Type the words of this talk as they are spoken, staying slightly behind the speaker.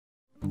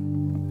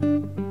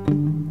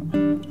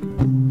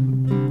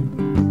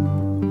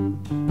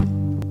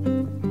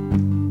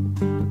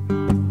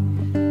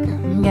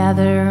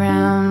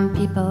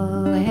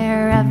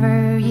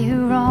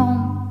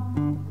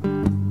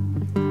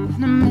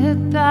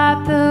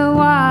that the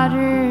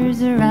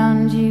waters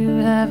around you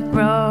have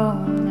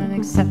grown, and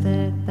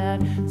accepted that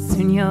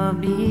soon you'll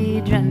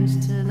be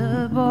drenched to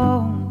the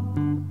bone.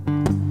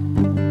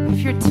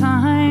 If your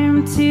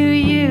time to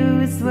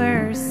use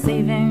were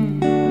saving,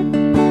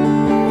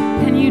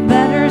 then you'd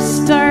better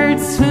start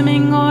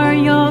swimming or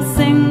you'll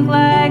sink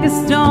like a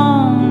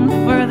stone,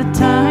 for the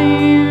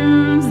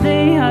times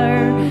they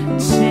are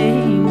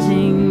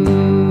changing.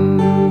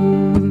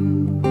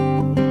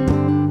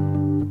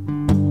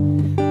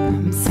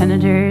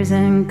 Senators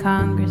and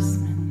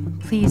congressmen,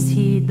 please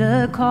heed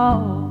the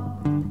call.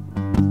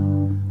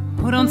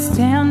 Oh, don't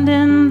stand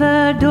in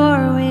the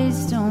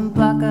doorways, don't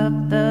block up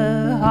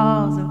the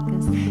halls,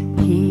 because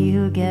he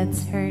who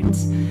gets hurt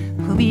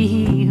will be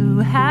he who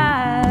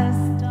has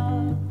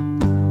stalled.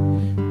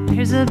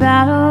 There's a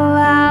battle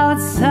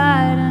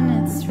outside and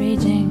it's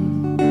raging.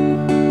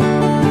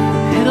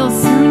 It'll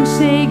soon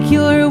shake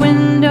your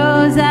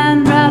windows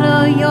and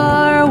rattle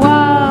your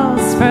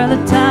walls, for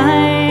the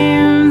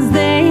times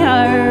they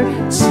are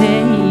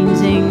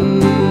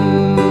changing.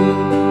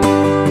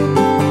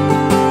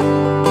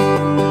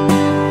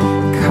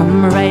 Come,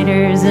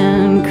 writers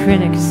and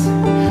critics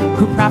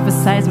who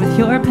prophesize with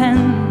your pen,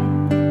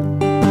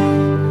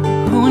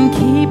 oh, and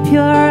keep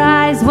your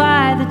eyes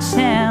wide, the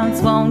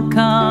chance won't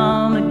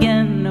come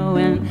again. Oh,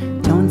 and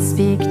don't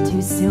speak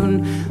too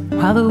soon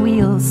while the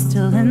wheel's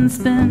still in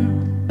spin.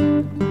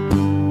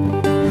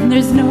 And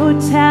there's no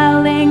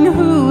telling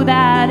who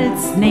that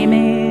it's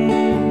naming,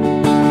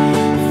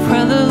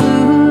 for the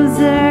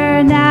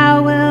loser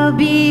now will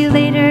be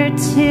later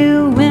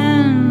to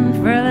win,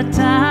 for the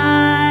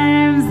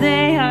times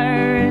they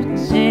are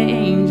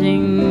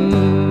changing.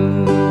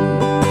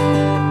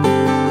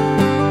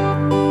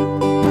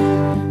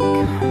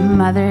 Come,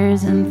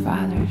 mothers and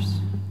fathers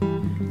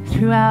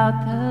throughout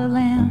the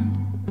land,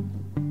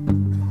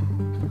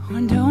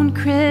 and don't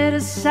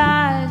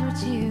criticize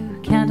what you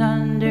can't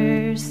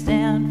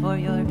understand, for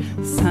your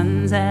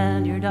sons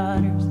and your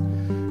daughters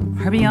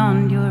are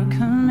beyond your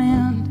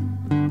command.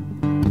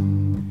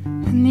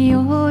 And the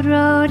old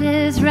road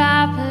is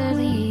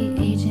rapidly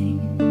aging,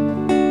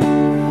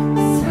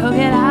 so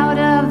get out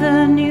of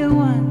the new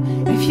one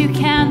if you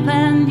can't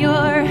lend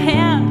your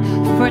hand,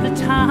 for the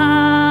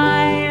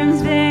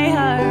times they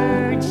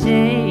are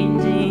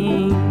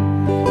changing.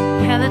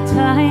 Yeah, the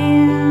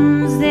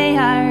times they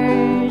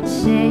are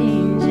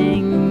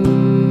changing.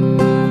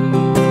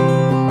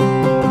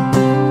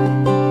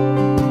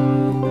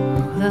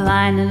 The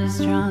line is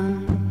drawn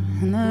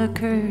and the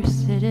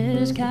curse it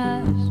is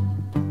cast,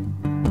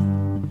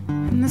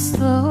 and the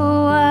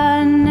slow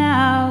one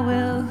now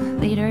will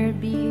later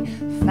be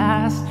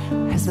fast,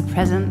 as the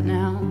present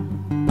now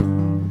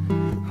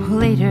will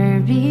later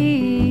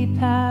be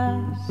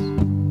past.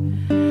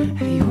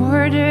 The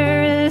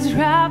order is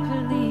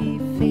rapidly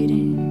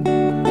fading,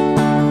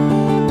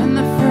 and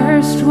the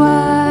first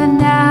one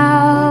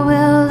now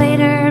will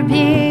later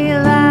be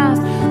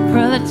last,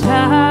 for the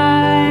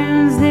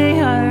times they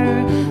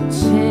are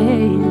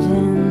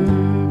changing.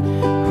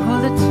 Oh,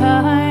 the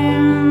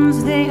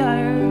times they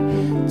are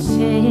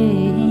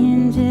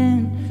changing.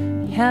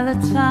 Yeah, the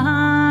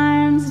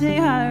times they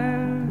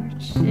are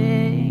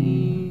changing.